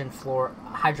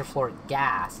hydrofluoric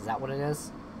gas. Is that what it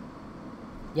is?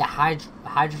 Yeah,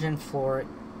 hydrogen fluoric...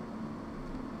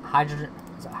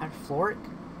 Is that hydrofluoric?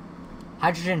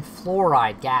 Hydrogen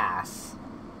fluoride gas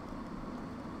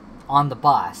on the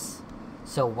bus.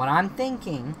 So what I'm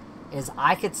thinking is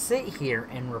I could sit here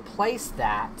and replace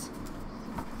that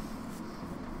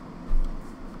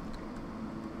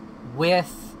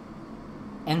with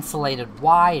insulated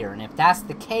wire. And if that's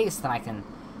the case, then I can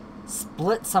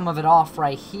split some of it off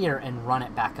right here and run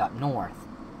it back up north.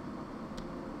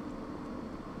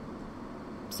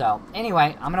 So,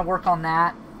 anyway, I'm going to work on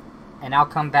that, and I'll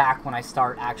come back when I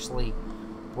start actually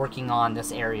working on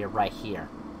this area right here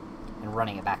and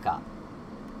running it back up.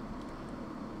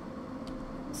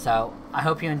 So, I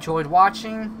hope you enjoyed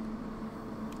watching,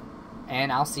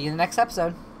 and I'll see you in the next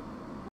episode.